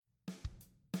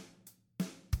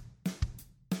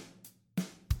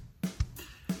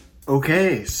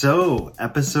Okay, so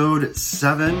episode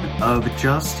 7 of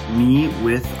Just Me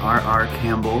with R.R.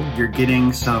 Campbell. You're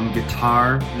getting some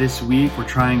guitar this week. We're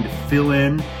trying to fill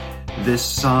in this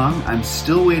song. I'm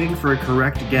still waiting for a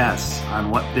correct guess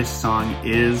on what this song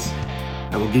is.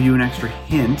 I will give you an extra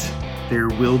hint. There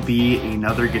will be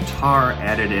another guitar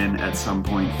added in at some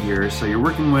point here. So you're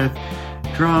working with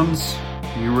drums,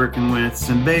 you're working with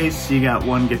some bass, you got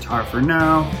one guitar for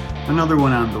now, another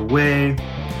one on the way.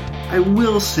 I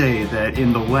will say that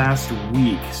in the last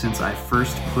week, since I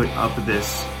first put up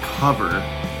this cover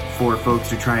for folks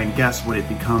to try and guess what it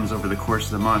becomes over the course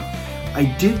of the month, I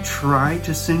did try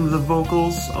to sing the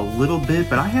vocals a little bit,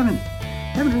 but I haven't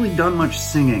really done much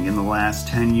singing in the last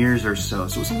 10 years or so,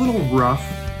 so it's a little rough.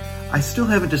 I still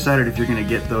haven't decided if you're going to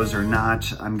get those or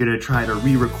not. I'm going to try to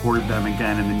re-record them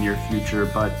again in the near future,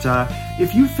 but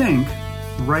if you think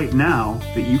right now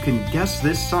that you can guess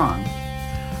this song,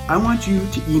 I want you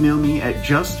to email me at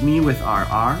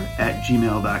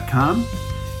justmewithrr@gmail.com.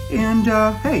 And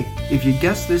hey, if you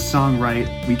guess this song right,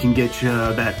 we can get you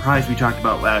that prize we talked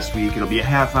about last week. It'll be a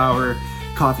half-hour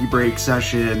coffee break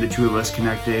session, the two of us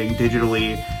connecting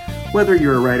digitally. Whether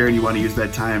you're a writer and you want to use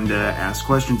that time to ask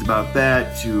questions about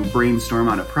that, to brainstorm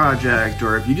on a project,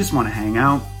 or if you just want to hang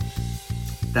out,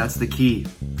 that's the key.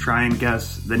 Try and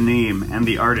guess the name and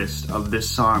the artist of this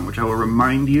song, which I will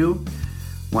remind you,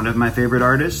 one of my favorite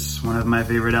artists, one of my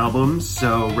favorite albums.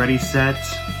 So ready, set,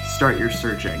 start your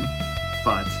searching.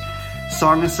 But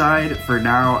song aside, for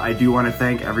now, I do want to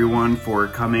thank everyone for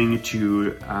coming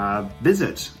to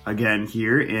visit again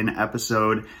here in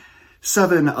episode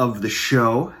 7 of the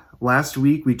show. Last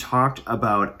week we talked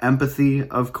about empathy,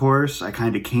 of course. I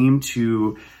kind of came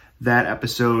to that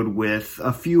episode with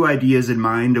a few ideas in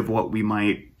mind of what we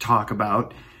might talk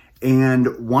about.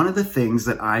 And one of the things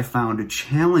that I found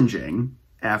challenging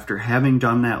after having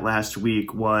done that last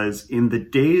week was in the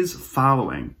days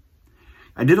following,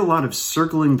 I did a lot of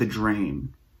circling the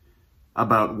drain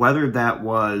about whether that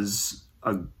was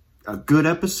a good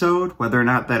episode, whether or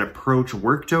not that approach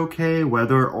worked okay,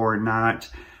 whether or not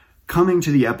coming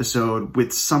to the episode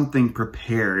with something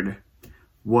prepared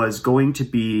was going to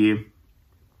be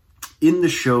in the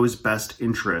show's best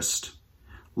interest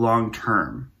long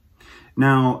term.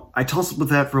 Now, I tussled with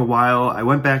that for a while. I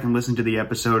went back and listened to the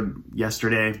episode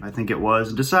yesterday, I think it was,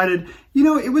 and decided,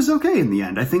 it was okay in the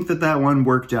end. I think that one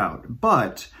worked out.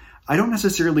 But I don't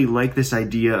necessarily like this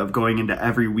idea of going into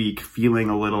every week feeling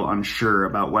a little unsure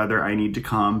about whether I need to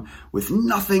come with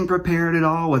nothing prepared at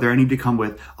all, whether I need to come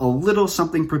with a little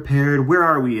something prepared. Where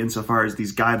are we insofar as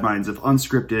these guidelines of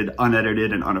unscripted,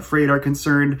 unedited, and unafraid are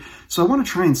concerned? So I want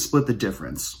to try and split the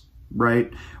difference,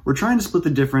 right? We're trying to split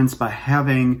the difference by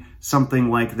having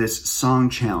something like this song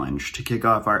challenge to kick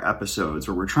off our episodes,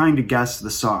 where we're trying to guess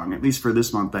the song, at least for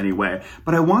this month anyway.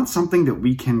 But I want something that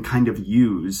we can kind of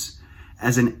use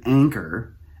as an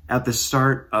anchor at the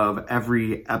start of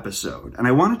every episode. And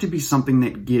I want it to be something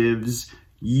that gives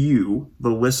you,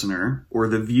 the listener or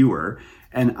the viewer,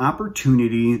 an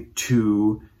opportunity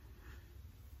to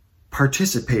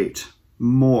participate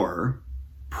more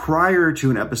prior to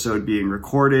an episode being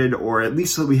recorded, or at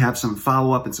least so that we have some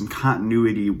follow-up and some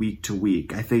continuity week to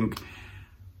week. I think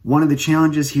one of the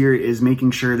challenges here is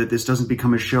making sure that this doesn't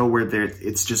become a show where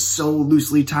it's just so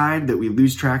loosely tied that we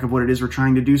lose track of what it is we're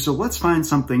trying to do. So let's find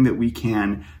something that we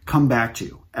can come back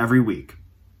to every week.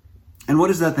 And what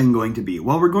is that thing going to be?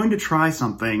 Well, we're going to try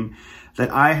something that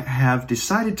I have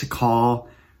decided to call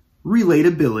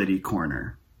Relatability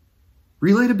Corner.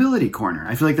 Relatability Corner.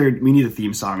 I feel like we need a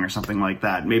theme song or something like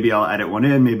that. Maybe I'll edit one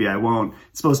in, maybe I won't.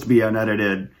 It's supposed to be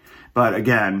unedited. But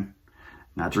again,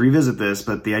 not to revisit this,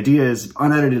 but the idea is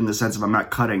unedited in the sense of I'm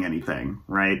not cutting anything,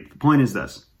 right? The point is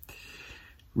this.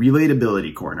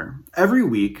 Relatability Corner. Every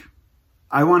week,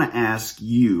 I want to ask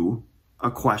you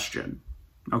a question,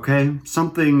 okay?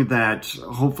 Something that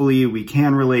hopefully we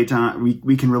can relate on,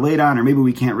 we can relate on, or maybe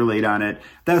we can't relate on it.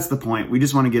 That's the point. We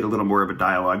just want to get a little more of a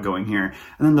dialogue going here.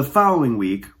 And then the following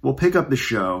week, we'll pick up the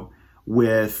show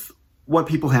with what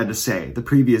people had to say the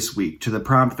previous week to the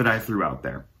prompt that I threw out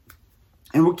there.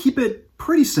 And we'll keep it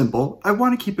pretty simple. I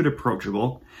want to keep it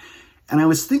approachable. And I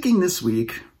was thinking this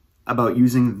week about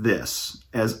using this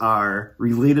as our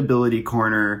Relatability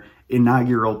Corner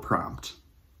inaugural prompt.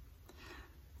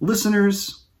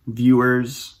 Listeners,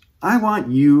 viewers, I want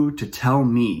you to tell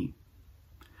me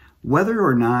whether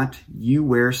or not you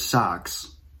wear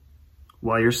socks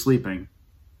while you're sleeping.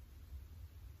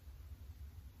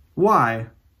 Why?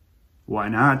 Why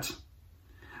not?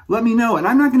 Let me know, and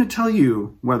I'm not going to tell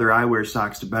you whether I wear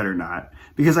socks to bed or not,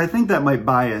 because I think that might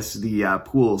bias the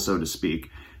pool, so to speak.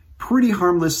 pretty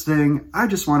harmless thing. I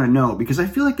just want to know, because I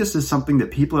feel like this is something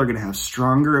that people are going to have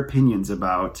stronger opinions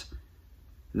about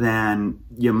than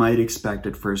you might expect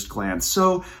at first glance.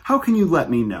 So how can you let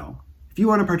me know? If you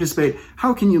want to participate,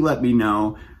 how can you let me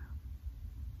know?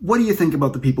 What do you think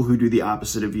about the people who do the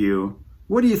opposite of you?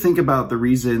 What do you think about the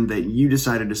reason that you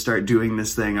decided to start doing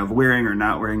this thing of wearing or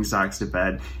not wearing socks to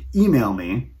bed? Email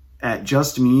me at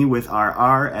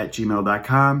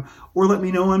justmewithrr@gmail.com, or let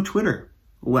me know on Twitter.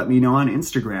 Let me know on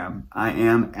Instagram. I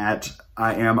am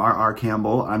RR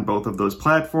Campbell on both of those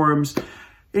platforms.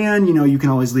 And, you can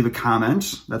always leave a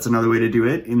comment. That's another way to do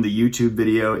it in the YouTube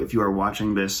video. If you are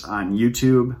watching this on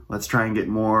YouTube, let's try and get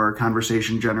more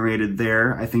conversation generated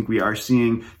there. I think we are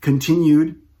seeing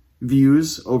continued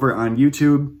views over on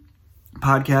YouTube.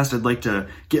 Podcast, I'd like to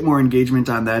get more engagement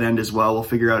on that end as well. We'll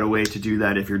figure out a way to do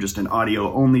that if you're just an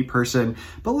audio only person.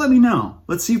 But let me know.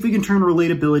 Let's see if we can turn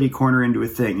Relatability Corner into a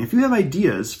thing. If you have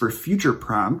ideas for future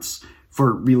prompts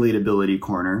for Relatability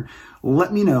Corner,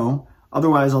 let me know.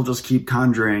 Otherwise, I'll just keep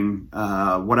conjuring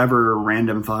whatever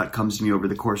random thought comes to me over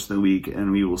the course of the week,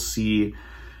 and we will see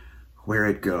where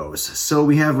it goes. So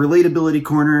we have Relatability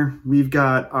Corner. We've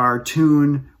got our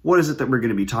tune. What is it that we're going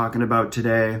to be talking about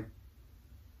today?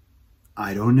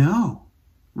 I don't know,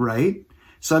 right?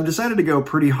 So I've decided to go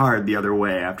pretty hard the other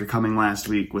way after coming last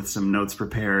week with some notes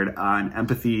prepared on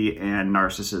empathy and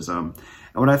narcissism.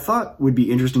 And what I thought would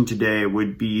be interesting today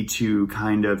would be to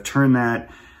kind of turn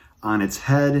that on its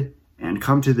head and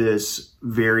come to this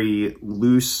very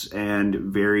loose and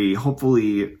very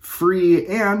hopefully free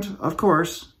and, of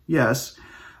course, yes,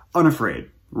 unafraid,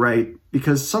 right?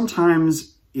 Because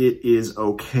sometimes it is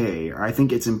okay, or I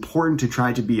think it's important to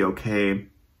try to be okay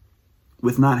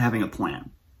with not having a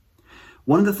plan.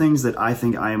 One of the things that I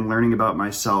think I am learning about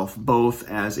myself, both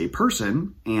as a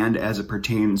person and as it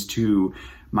pertains to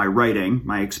my writing,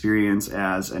 my experience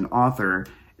as an author,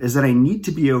 is that I need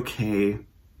to be okay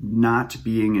not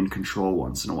being in control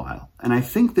once in a while. And I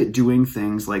think that doing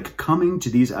things like coming to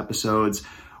these episodes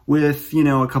with,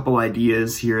 a couple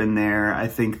ideas here and there, I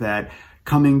think that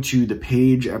coming to the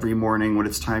page every morning when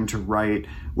it's time to write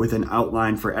with an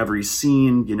outline for every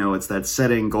scene, it's that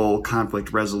setting, goal,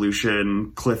 conflict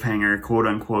resolution, cliffhanger, quote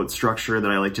unquote structure that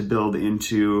I like to build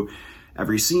into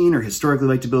every scene, or historically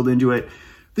like to build into it.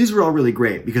 These were all really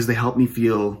great because they help me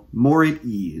feel more at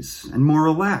ease and more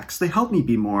relaxed. They help me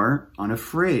be more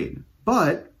unafraid.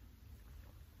 But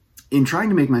in trying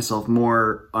to make myself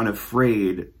more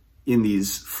unafraid in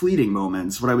these fleeting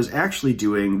moments, what I was actually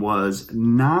doing was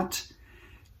not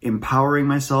empowering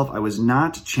myself. I was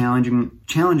not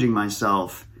challenging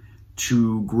myself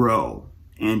to grow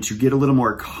and to get a little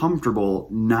more comfortable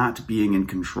not being in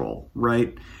control,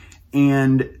 right?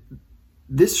 And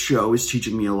this show is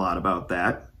teaching me a lot about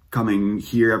that, coming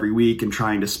here every week and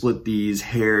trying to split these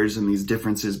hairs and these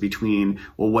differences between,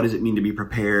 well, what does it mean to be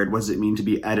prepared? What does it mean to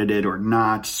be edited or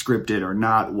not, scripted or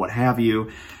not, what have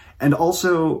you? And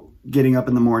also getting up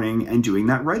in the morning and doing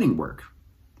that writing work.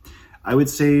 I would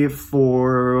say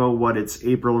for it's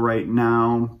April right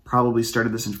now, probably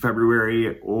started this in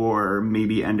February or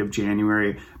maybe end of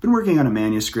January. I've been working on a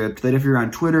manuscript that if you're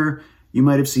on Twitter, you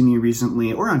might have seen me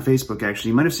recently, or on Facebook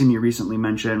actually, you might have seen me recently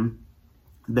mention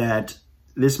that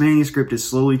this manuscript is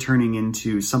slowly turning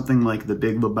into something like the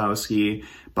Big Lebowski,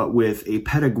 but with a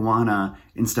pet iguana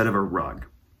instead of a rug.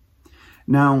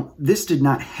 Now, this did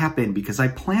not happen because I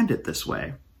planned it this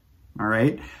way, all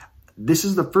right? This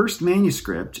is the first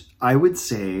manuscript, I would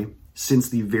say, since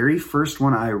the very first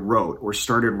one I wrote or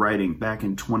started writing back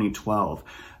in 2012,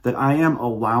 that I am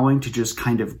allowing to just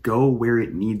kind of go where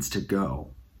it needs to go.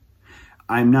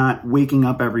 I'm not waking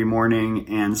up every morning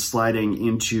and sliding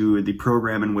into the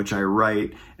program in which I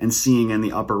write and seeing in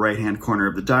the upper right-hand corner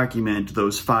of the document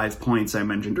those 5 points I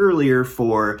mentioned earlier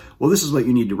for, well, this is what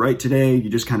you need to write today. You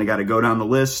just kind of got to go down the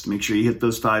list, make sure you hit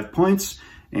those 5 points.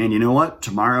 And you know what?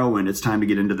 Tomorrow when it's time to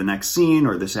get into the next scene,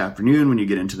 or this afternoon when you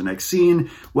get into the next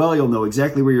scene, well, you'll know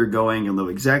exactly where you're going. You'll know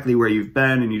exactly where you've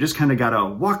been. And you just kind of got to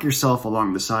walk yourself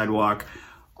along the sidewalk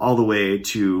all the way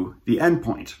to the end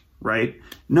point, right?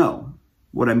 No.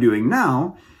 What I'm doing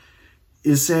now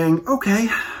is saying, okay,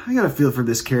 I got a feel for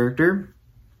this character.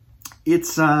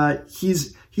 It's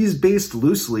he's based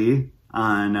loosely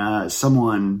on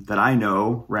someone that I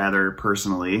know rather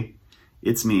personally.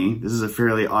 It's me. This is a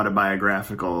fairly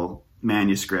autobiographical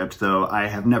manuscript, though I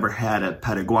have never had a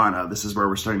pet iguana. This is where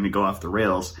we're starting to go off the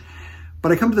rails.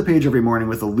 But I come to the page every morning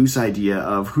with a loose idea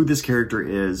of who this character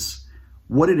is,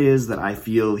 what it is that I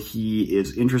feel he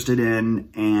is interested in,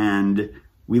 and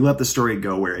we let the story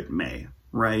go where it may,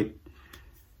 right?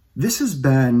 This has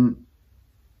been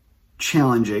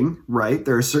challenging, right?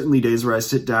 There are certainly days where I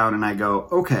sit down and I go,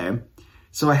 okay,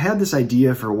 So I had this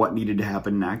idea for what needed to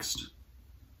happen next,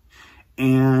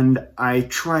 and I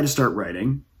tried to start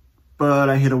writing, but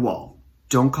I hit a wall.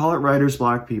 Don't call it writer's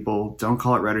block, people. Don't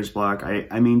call it writer's block. I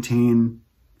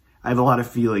have a lot of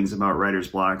feelings about writer's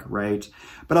block, right?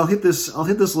 But I'll hit this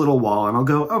little wall and I'll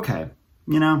go, okay,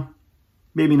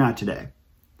 maybe not today.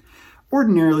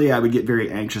 Ordinarily, I would get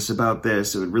very anxious about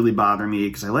this. It would really bother me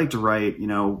because I like to write,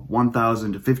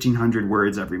 1,000 to 1,500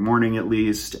 words every morning at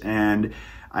least. And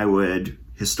I would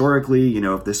historically,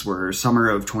 if this were summer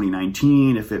of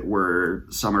 2019, if it were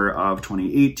summer of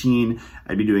 2018,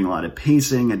 I'd be doing a lot of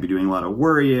pacing. I'd be doing a lot of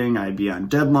worrying. I'd be on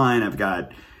deadline.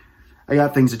 I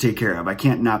got things to take care of. I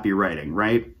can't not be writing,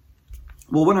 right?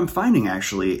 Well, what I'm finding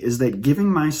actually is that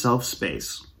giving myself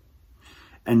space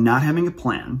and not having a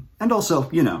plan, and also,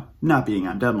 not being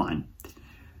on deadline,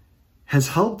 has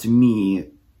helped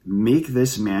me make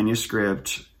this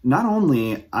manuscript not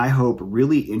only, I hope,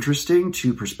 really interesting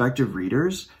to prospective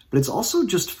readers, but it's also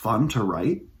just fun to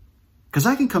write. Because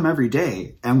I can come every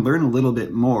day and learn a little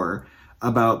bit more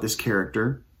about this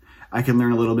character. I can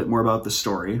learn a little bit more about the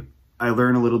story. I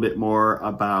learn a little bit more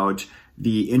about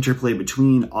the interplay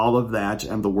between all of that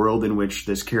and the world in which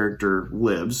this character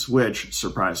lives, which,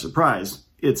 surprise, surprise,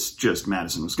 it's just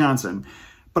Madison, Wisconsin.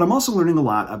 But I'm also learning a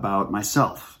lot about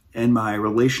myself and my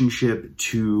relationship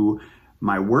to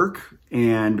my work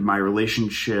and my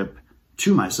relationship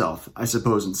to myself, I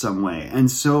suppose, in some way.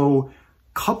 And so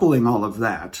coupling all of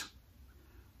that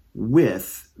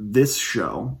with this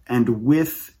show and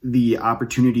with the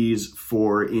opportunities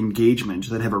for engagement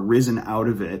that have arisen out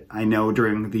of it. I know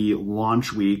during the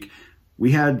launch week,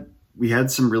 we had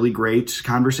some really great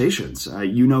conversations.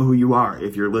 You know who you are.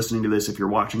 If you're listening to this, if you're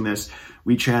watching this,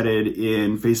 we chatted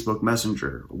in Facebook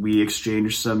Messenger. We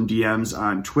exchanged some DMs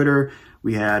on Twitter.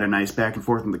 We had a nice back and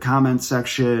forth in the comments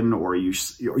section, or you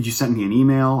sent me an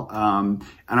email, and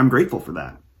I'm grateful for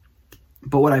that.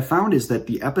 But what I found is that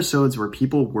the episodes where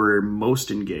people were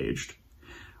most engaged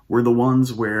were the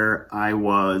ones where I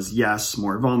was, yes,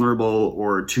 more vulnerable,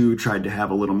 or two, tried to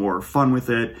have a little more fun with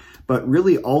it, but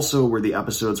really also were the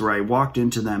episodes where I walked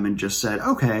into them and just said,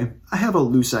 okay, I have a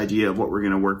loose idea of what we're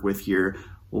going to work with here.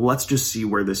 Let's just see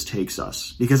where this takes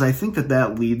us. Because I think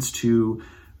that leads to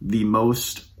the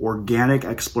most organic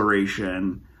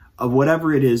exploration of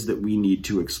whatever it is that we need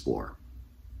to explore.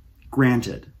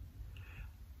 Granted,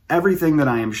 everything that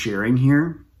I am sharing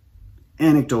here,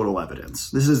 anecdotal evidence.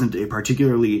 This isn't a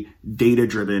particularly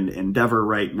data-driven endeavor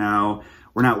right now.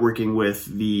 We're not working with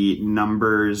the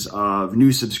numbers of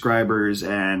new subscribers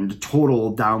and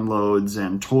total downloads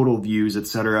and total views,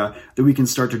 etc., that we can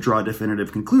start to draw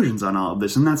definitive conclusions on all of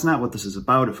this. And that's not what this is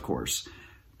about, of course.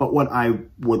 But what I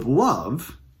would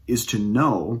love is to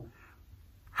know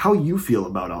how you feel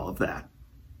about all of that.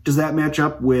 Does that match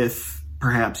up with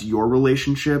perhaps your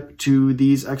relationship to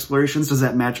these explorations? Does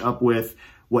that match up with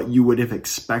what you would have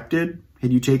expected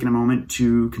had you taken a moment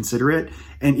to consider it?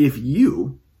 And if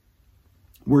you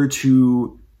were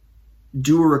to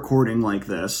do a recording like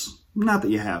this, not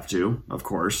that you have to, of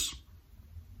course.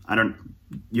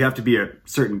 You have to be a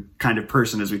certain kind of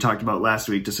person, as we talked about last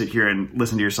week, to sit here and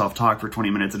listen to yourself talk for 20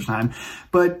 minutes at a time.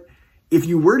 But if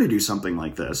you were to do something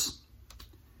like this,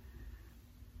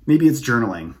 maybe it's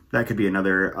journaling. That could be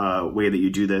another way that you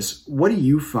do this. What do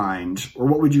you find, or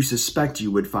what would you suspect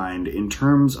you would find in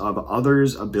terms of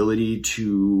others' ability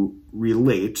to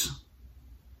relate,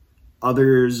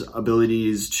 others'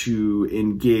 abilities to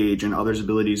engage, and others'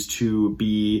 abilities to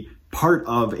be part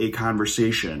of a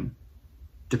conversation,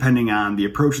 depending on the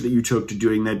approach that you took to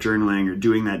doing that journaling or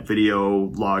doing that video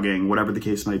logging, whatever the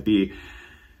case might be?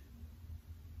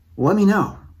 Let me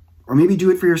know. Or maybe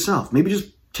do it for yourself. Maybe just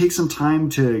take some time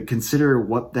to consider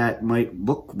what that might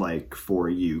look like for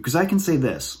you. Because I can say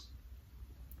this.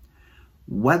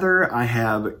 Whether I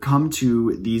have come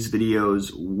to these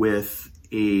videos with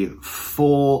a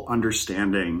full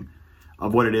understanding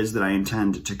of what it is that I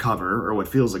intend to cover, or what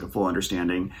feels like a full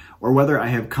understanding, or whether I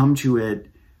have come to it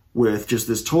with just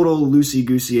this total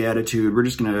loosey-goosey attitude, we're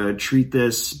just going to treat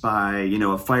this by,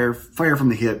 a fire from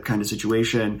the hip kind of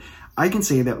situation, I can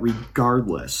say that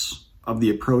regardless of the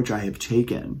approach I have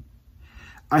taken,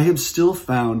 I have still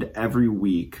found every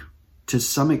week, to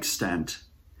some extent,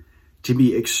 to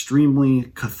be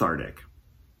extremely cathartic.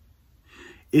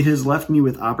 It has left me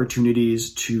with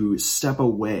opportunities to step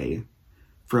away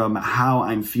from how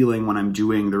I'm feeling when I'm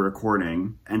doing the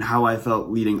recording and how I felt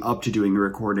leading up to doing the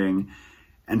recording,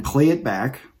 and play it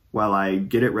back while I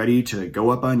get it ready to go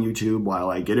up on YouTube, while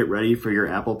I get it ready for your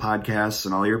Apple Podcasts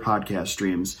and all your podcast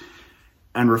streams,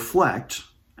 and reflect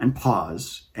and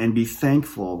pause and be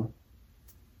thankful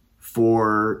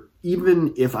for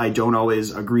even if I don't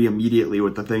always agree immediately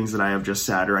with the things that I have just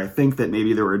said, or I think that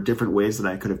maybe there were different ways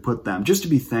that I could have put them, just to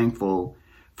be thankful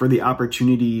for the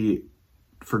opportunity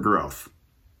for growth.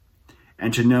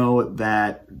 And to know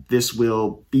that this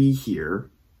will be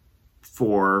here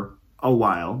for a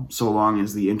while, so long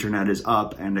as the internet is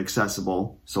up and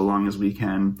accessible, so long as we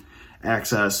can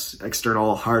access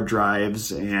external hard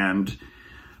drives and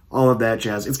all of that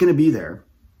jazz. It's going to be there.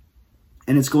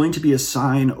 And it's going to be a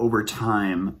sign over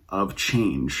time of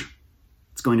change.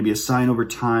 It's going to be a sign over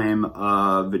time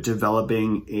of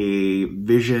developing a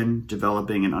vision,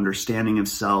 developing an understanding of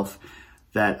self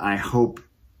that I hope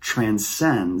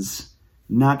transcends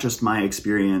not just my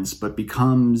experience, but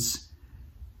becomes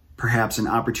perhaps an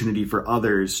opportunity for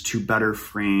others to better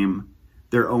frame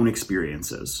their own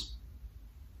experiences.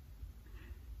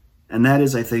 And that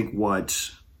is, I think,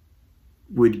 what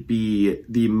would be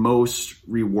the most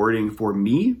rewarding for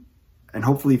me, and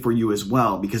hopefully for you as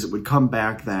well, because it would come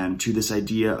back then to this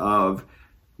idea of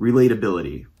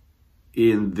relatability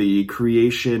in the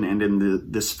creation and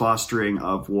in this fostering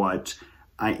of what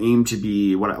I aim to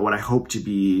be, what I hope to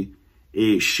be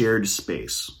a shared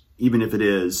space, even if it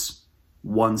is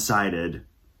one-sided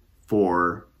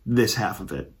for this half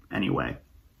of it anyway.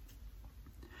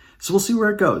 So we'll see where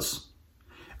it goes.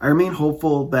 I remain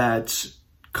hopeful that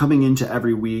coming into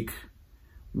every week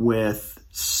with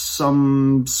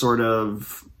some sort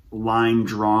of line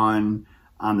drawn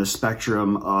on the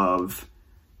spectrum of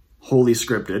wholly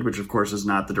scripted, which of course is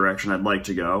not the direction I'd like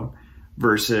to go,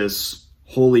 versus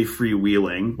wholly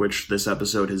freewheeling, which this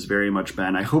episode has very much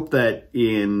been. I hope that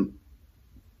in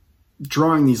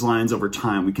drawing these lines over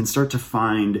time, we can start to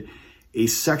find a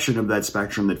section of that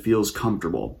spectrum that feels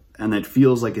comfortable and that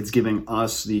feels like it's giving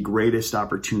us the greatest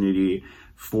opportunity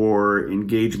for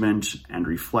engagement and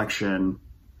reflection.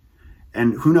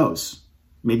 And who knows,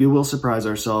 maybe we'll surprise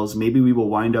ourselves. Maybe we will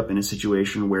wind up in a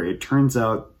situation where it turns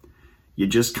out you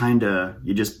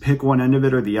just pick one end of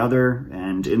it or the other,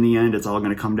 and in the end, it's all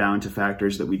going to come down to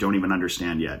factors that we don't even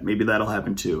understand yet. Maybe that'll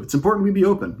happen too. It's important we be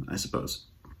open, I suppose.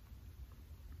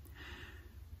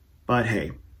 But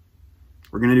hey,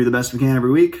 we're going to do the best we can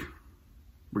every week.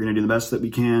 We're going to do the best that we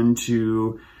can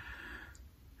to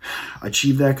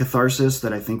achieve that catharsis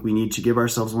that I think we need to give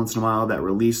ourselves once in a while, that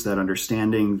release, that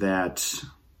understanding, that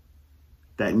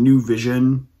new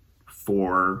vision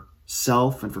for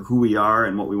self and for who we are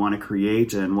and what we want to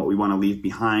create and what we want to leave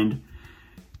behind.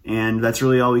 And that's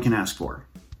really all we can ask for.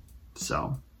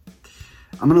 So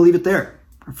I'm going to leave it there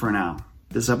for now.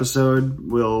 This episode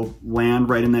will land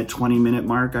right in that 20-minute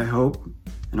mark, I hope.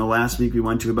 I know last week we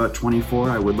went to about 24.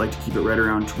 I would like to keep it right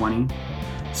around 20.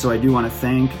 So I do want to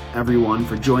thank everyone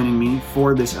for joining me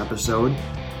for this episode.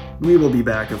 We will be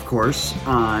back, of course,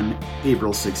 on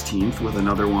April 16th with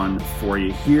another one for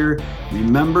you here.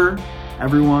 Remember,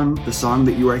 everyone, the song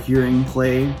that you are hearing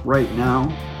play right now,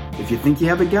 if you think you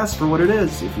have a guess for what it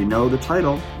is, if you know the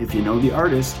title, if you know the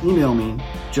artist, email me,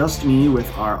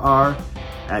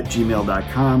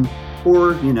 justmewithrr@gmail.com,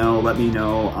 or, let me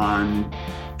know on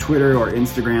Twitter or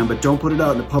Instagram, but don't put it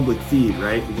out in the public feed,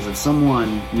 right? Because if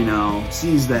someone,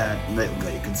 sees that,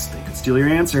 they could steal your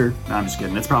answer. No, I'm just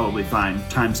kidding. It's probably fine.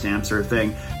 Timestamps are a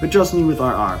thing. But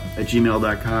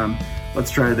justmewithrr@gmail.com.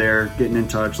 Let's try there. Getting in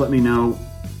touch. Let me know,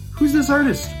 who's this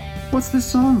artist? What's this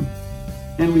song?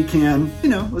 And we can,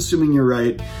 assuming you're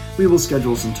right, we will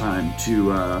schedule some time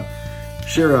to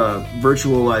share a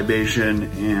virtual libation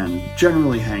and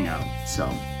generally hang out. So,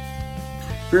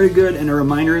 very good. And a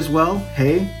reminder as well,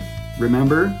 hey,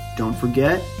 remember, don't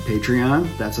forget,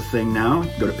 Patreon, that's a thing now.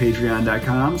 Go to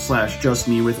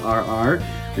patreon.com/justmewithrr.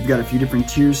 We've got a few different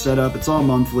tiers set up. It's all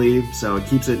monthly, so it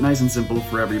keeps it nice and simple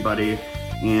for everybody.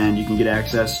 And you can get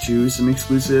access to some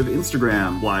exclusive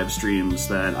Instagram live streams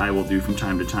that I will do from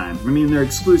time to time. I mean, they're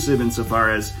exclusive insofar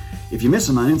as if you miss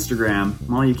them on Instagram,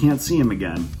 well, you can't see them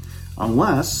again.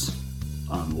 Unless,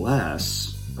 of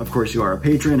course, you are a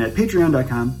patron at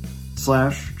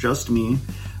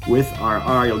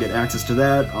patreon.com/justmewithrr. You'll get access to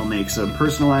that. I'll make some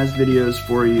personalized videos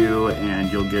for you,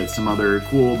 and you'll get some other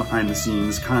cool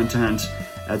behind-the-scenes content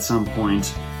at some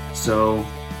point. So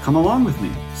come along with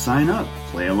me. Sign up.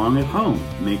 Play along at home.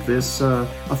 Make this a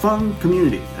fun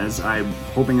community, as I'm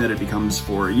hoping that it becomes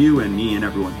for you and me and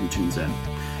everyone who tunes in.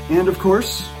 And of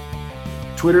course,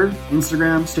 Twitter,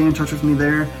 Instagram, stay in touch with me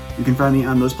there. You can find me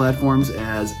on those platforms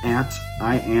as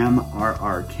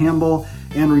 @IamRRCampbell.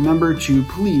 And remember to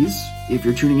please, if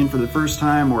you're tuning in for the first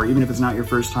time, or even if it's not your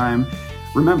first time,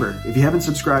 remember, if you haven't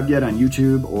subscribed yet on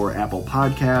YouTube or Apple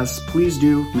Podcasts, please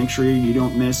do. Make sure you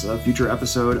don't miss a future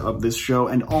episode of this show.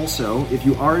 And also, if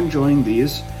you are enjoying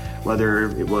these,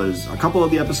 whether it was a couple of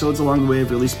the episodes along the way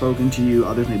have really spoken to you,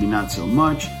 others maybe not so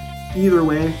much, Either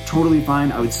way, totally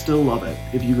fine. I would still love it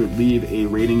if you could leave a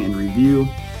rating and review,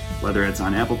 whether it's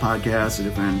on Apple Podcasts, a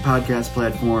different podcast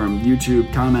platform,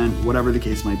 YouTube, comment, whatever the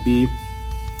case might be.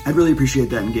 I'd really appreciate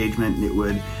that engagement, and it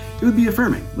would be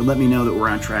affirming. It would let me know that we're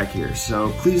on track here.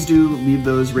 So please do leave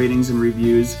those ratings and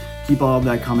reviews. Keep all of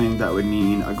that coming. That would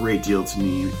mean a great deal to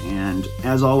me. And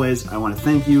as always, I want to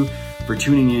thank you for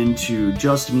tuning in to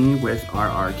Just Me with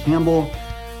R.R. Campbell.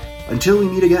 Until we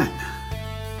meet again,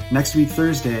 next week,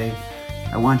 Thursday,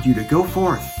 I want you to go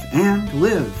forth and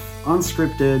live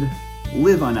unscripted,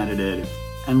 live unedited,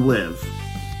 and live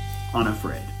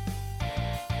unafraid.